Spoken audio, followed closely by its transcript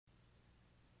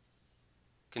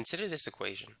Consider this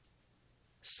equation.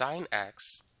 Sine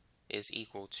x is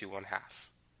equal to 1/2.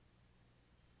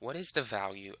 What is the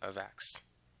value of x?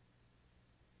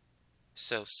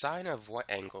 So sine of what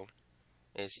angle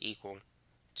is equal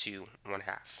to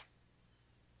 1/2?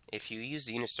 If you use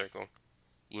the unit circle,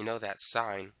 you know that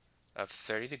sine of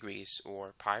 30 degrees,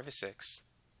 or pi over 6,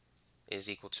 is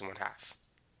equal to 1/2.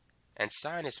 And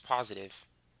sine is positive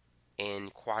in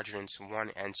quadrants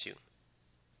 1 and 2.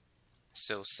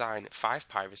 So sine 5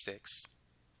 pi over 6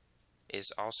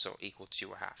 is also equal to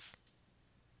 1/2.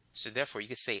 So therefore you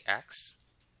could say x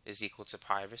is equal to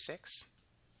pi over 6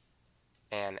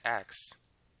 and x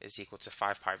is equal to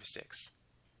 5 pi over 6.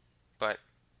 But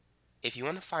if you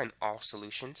want to find all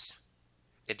solutions,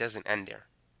 it doesn't end there.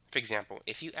 For example,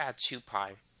 if you add 2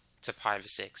 pi to pi over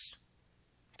 6,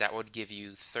 that would give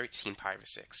you 13 pi over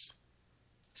 6.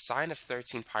 Sine of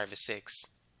 13 pi over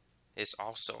 6 is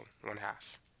also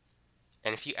 1/2.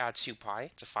 And if you add 2 pi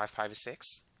to 5 pi over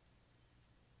 6,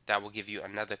 that will give you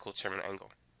another coterminal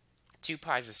angle. 2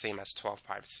 pi is the same as 12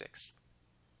 pi over 6.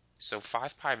 So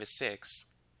 5 pi over 6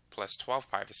 plus 12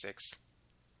 pi over 6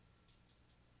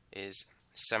 is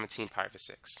 17 pi over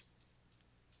 6.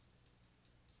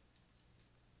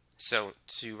 So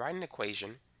to write an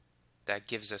equation that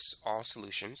gives us all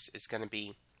solutions, it's going to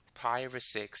be pi over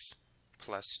 6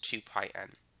 plus 2 pi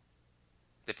n.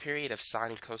 The period of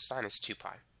sine and cosine is 2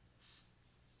 pi,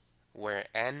 where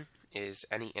n is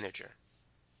any integer.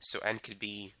 So n could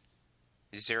be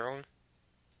 0,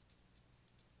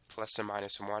 plus or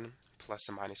minus 1, plus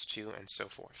or minus 2, and so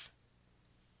forth.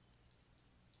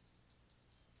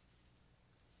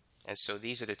 And so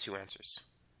these are the two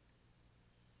answers.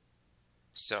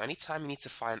 So anytime you need to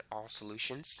find all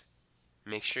solutions,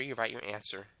 make sure you write your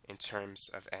answer in terms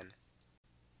of n.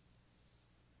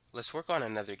 Let's work on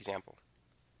another example.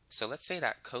 So let's say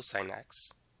that cosine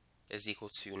x is equal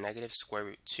to negative square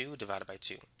root 2 divided by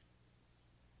 2.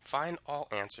 Find all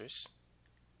answers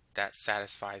that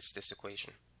satisfies this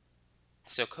equation.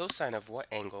 So cosine of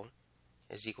what angle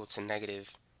is equal to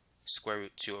negative square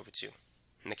root 2 over 2?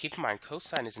 Now keep in mind,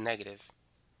 cosine is negative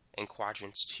in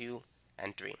quadrants 2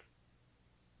 and 3.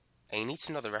 And you need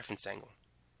to know the reference angle.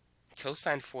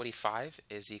 Cosine 45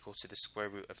 is equal to the square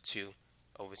root of 2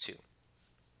 over 2.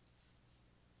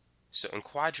 So in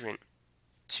quadrant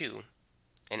 2,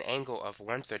 an angle of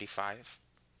 135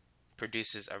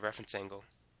 produces a reference angle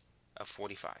of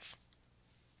 45.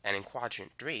 And in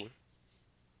quadrant 3,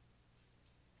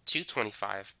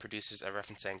 225 produces a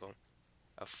reference angle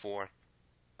of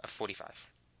 45.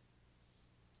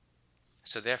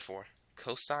 So therefore,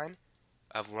 cosine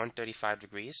of 135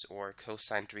 degrees, or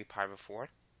cosine 3 pi over 4,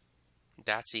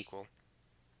 that's equal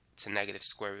to negative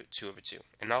square root 2 over 2.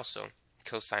 And also,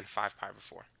 cosine 5 pi over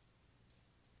 4.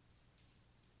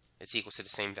 It's equal to the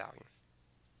same value.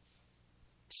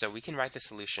 So we can write the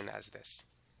solution as this.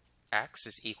 X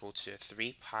is equal to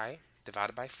 3 pi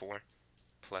divided by 4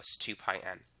 plus 2 pi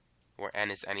n, where n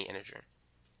is any integer.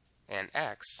 And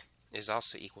x is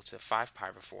also equal to 5 pi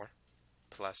over 4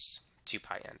 plus 2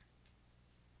 pi n.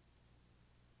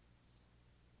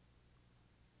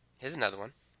 Here's another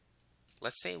one.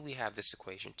 Let's say we have this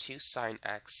equation, 2 sine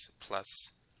x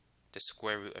plus the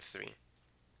square root of 3.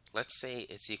 Let's say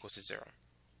it's equal to 0.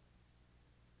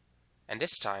 And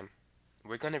this time,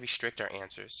 we're going to restrict our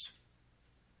answers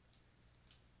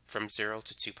from 0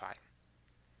 to 2 pi.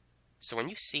 So when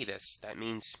you see this, that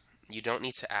means you don't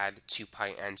need to add 2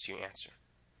 pi n to your answer.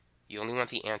 You only want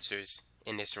the answers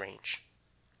in this range.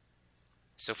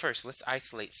 So first, let's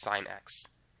isolate sine x.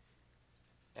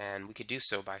 And we could do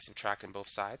so by subtracting both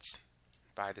sides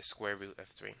by the square root of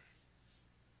 3.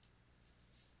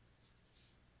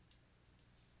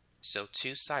 So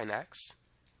 2 sine x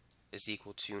is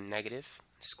equal to negative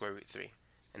square root 3.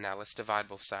 And now let's divide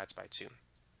both sides by 2.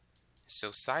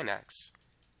 So sine x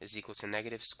is equal to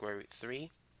negative square root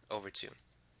 3 over 2.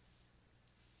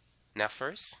 Now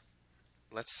first,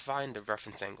 let's find the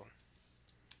reference angle.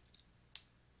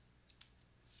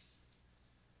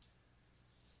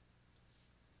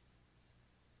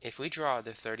 If we draw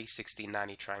the 30, 60,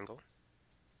 90 triangle,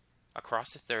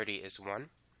 across the 30 is 1,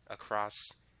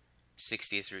 across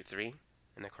 60 is root 3,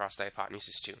 and across the hypotenuse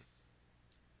is 2.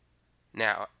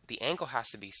 Now, the angle has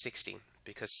to be 60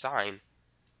 because sine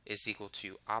is equal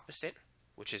to opposite,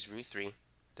 which is root 3,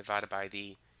 divided by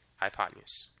the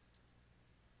hypotenuse.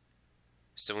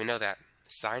 So we know that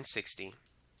sine 60,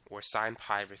 or sine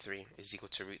pi over 3, is equal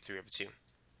to root 3 over 2.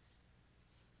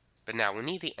 But now we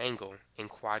need the angle in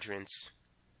quadrants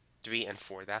 3 and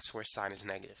 4. That's where sine is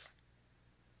negative.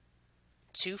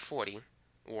 240,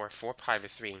 or 4 pi over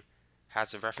 3,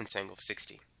 has a reference angle of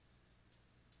 60.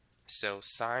 So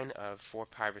sine of 4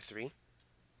 pi over 3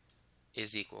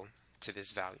 is equal to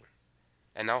this value.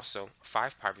 And also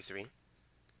 5 pi over 3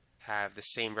 have the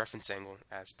same reference angle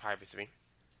as pi over 3.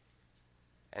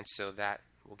 And so that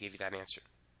will give you that answer.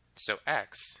 So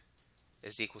x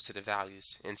is equal to the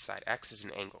values inside. X is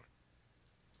an angle.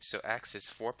 So x is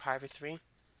 4 pi over 3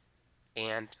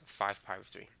 and 5 pi over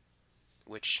 3,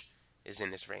 which is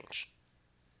in this range.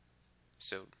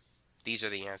 So these are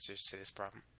the answers to this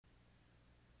problem.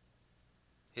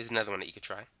 Here's another one that you could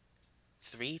try.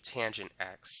 3 tangent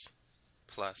x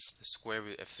plus the square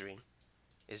root of 3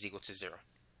 is equal to 0.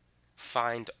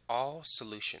 Find all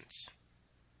solutions.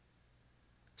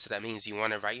 So that means you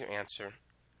want to write your answer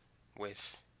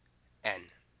with n.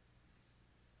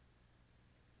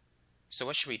 So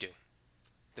what should we do?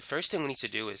 The first thing we need to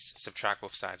do is subtract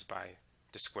both sides by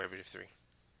the square root of 3.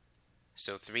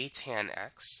 So 3 tan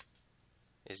x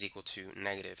is equal to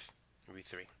negative root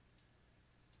 3.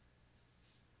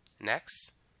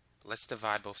 Next, let's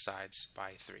divide both sides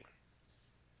by 3.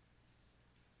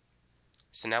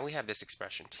 So now we have this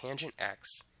expression, tangent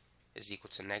x is equal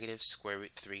to negative square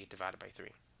root 3 divided by 3.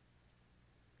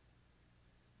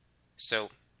 So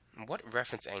what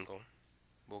reference angle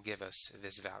will give us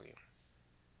this value?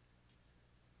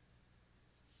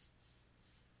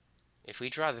 If we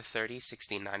draw the 30,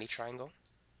 60, 90 triangle,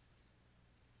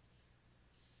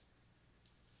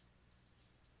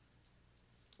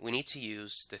 we need to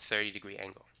use the 30-degree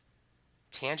angle.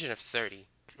 Tangent of 30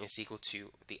 is equal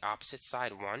to the opposite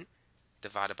side, 1,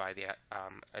 divided by the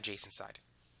adjacent side.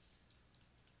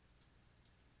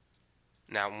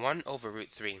 Now 1 over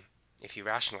root 3, if you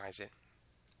rationalize it,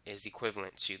 is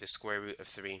equivalent to the square root of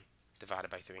 3 divided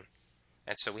by 3.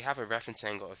 And so we have a reference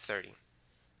angle of 30.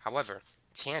 However,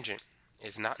 tangent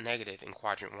is not negative in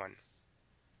quadrant 1.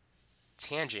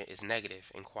 Tangent is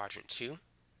negative in quadrant 2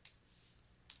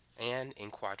 and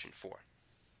in quadrant 4.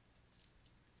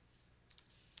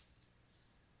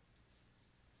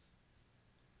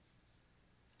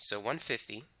 So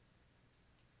 150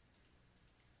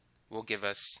 will give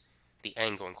us the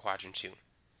angle in quadrant 2.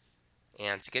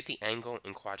 And to get the angle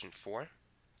in quadrant 4,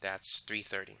 that's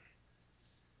 330.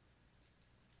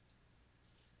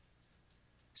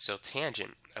 So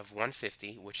tangent of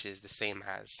 150, which is the same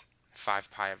as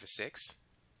 5 pi over 6,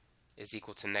 is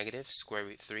equal to negative square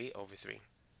root 3 over 3.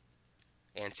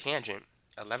 And tangent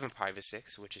 11 pi over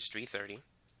 6, which is 330,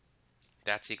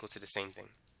 that's equal to the same thing.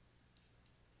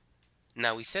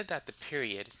 Now we said that the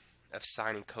period of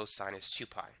sine and cosine is 2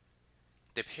 pi.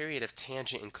 The period of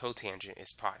tangent and cotangent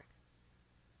is pi.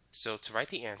 So to write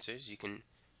the answers, you can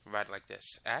write it like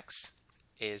this. X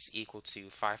is equal to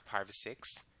 5 pi over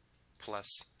 6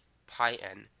 plus pi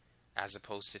n as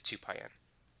opposed to 2 pi n.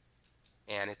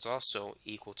 And it's also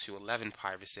equal to 11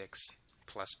 pi over 6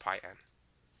 plus pi n,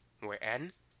 where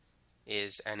n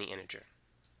is any integer.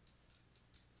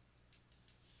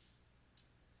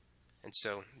 And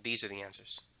so these are the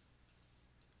answers.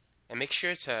 And make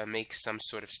sure to make some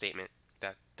sort of statement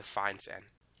that defines n.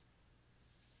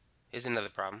 Here's another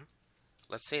problem.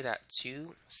 Let's say that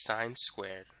 2 sine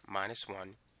squared minus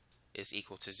 1 is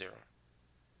equal to 0.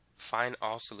 Find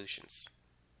all solutions.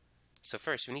 So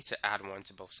first we need to add 1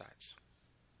 to both sides.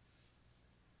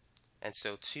 And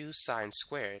so 2 sine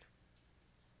squared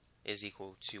is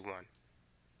equal to 1.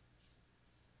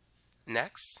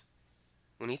 Next,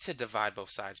 we need to divide both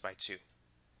sides by 2.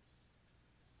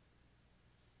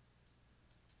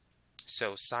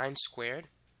 So sine squared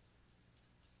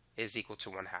is equal to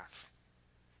 1/2.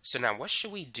 So now what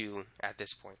should we do at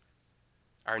this point?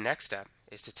 Our next step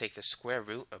is to take the square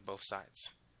root of both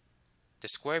sides. The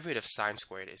square root of sine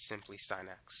squared is simply sine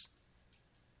x.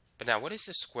 But now what is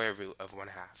the square root of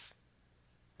 1/2?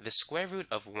 The square root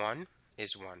of 1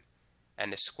 is 1,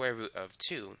 and the square root of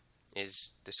 2 is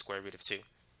the square root of 2.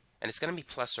 And it's going to be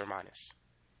plus or minus.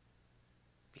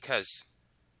 Because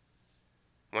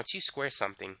once you square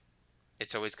something,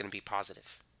 it's always going to be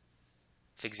positive.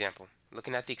 For example,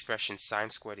 looking at the expression sine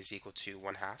squared is equal to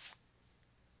 1/2,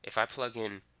 if I plug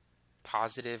in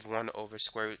positive 1 over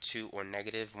square root 2 or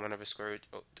negative 1 over square root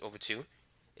over 2,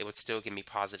 it would still give me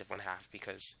positive 1/2,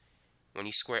 because when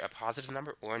you square a positive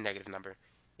number or a negative number,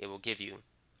 it will give you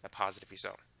a positive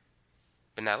result.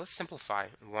 But now let's simplify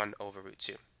 1 over root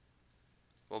 2.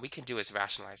 What we can do is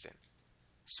rationalize it.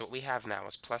 So what we have now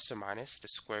is plus or minus the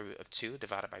square root of 2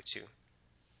 divided by 2.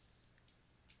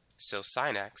 So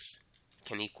sine x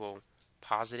can equal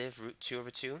positive root 2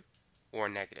 over 2 or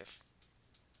negative.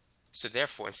 So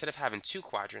therefore, instead of having 2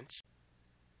 quadrants,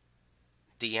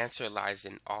 the answer lies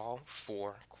in all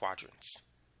 4 quadrants.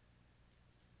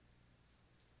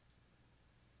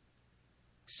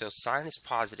 So sine is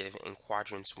positive in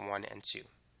quadrants 1 and 2.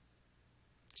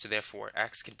 So therefore,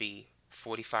 x could be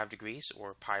 45 degrees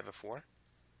or pi over 4,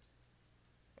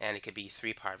 and it could be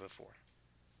 3 pi over 4.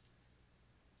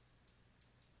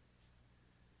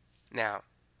 Now,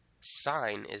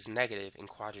 sine is negative in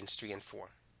quadrants 3 and 4,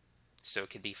 so it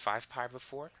could be 5 pi over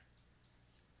 4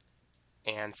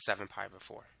 and 7 pi over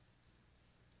 4.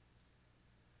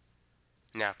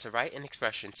 Now, to write an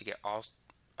expression to get all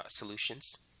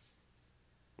solutions,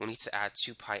 we need to add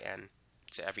 2 pi n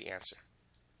to every answer.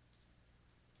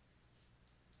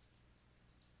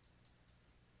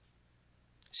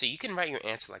 So you can write your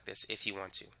answer like this if you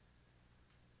want to.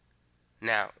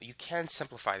 Now, you can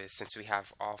simplify this since we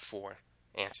have all 4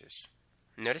 answers.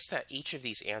 Notice that each of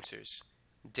these answers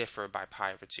differ by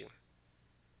pi over 2.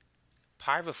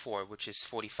 Pi over 4, which is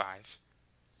 45,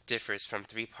 differs from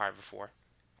 3 pi over 4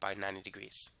 by 90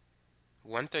 degrees.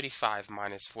 135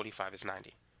 minus 45 is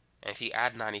 90. And if you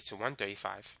add 90 to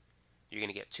 135, you're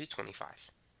going to get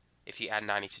 225. If you add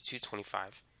 90 to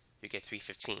 225, you get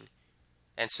 315.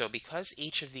 And so because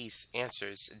each of these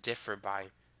answers differ by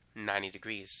 90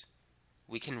 degrees,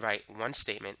 we can write one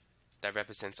statement that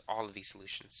represents all of these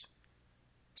solutions.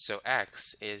 So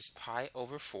x is pi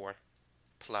over 4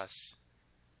 plus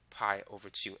pi over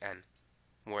 2n,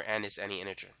 where n is any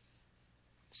integer.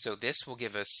 So this will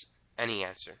give us any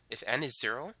answer. If n is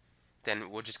 0, then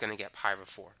we're just going to get pi over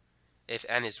 4. If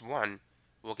n is 1,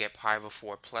 we'll get pi over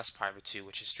 4 plus pi over 2,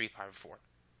 which is 3 pi over 4.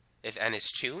 If n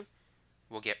is 2,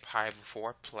 we'll get pi over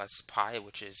 4 plus pi,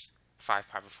 which is 5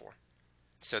 pi over 4.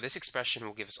 So this expression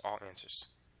will give us all answers.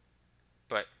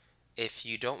 But if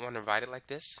you don't want to write it like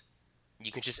this,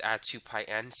 you can just add 2 pi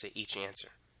n to each answer,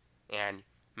 and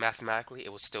mathematically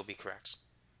it will still be correct.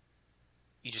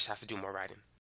 You just have to do more writing.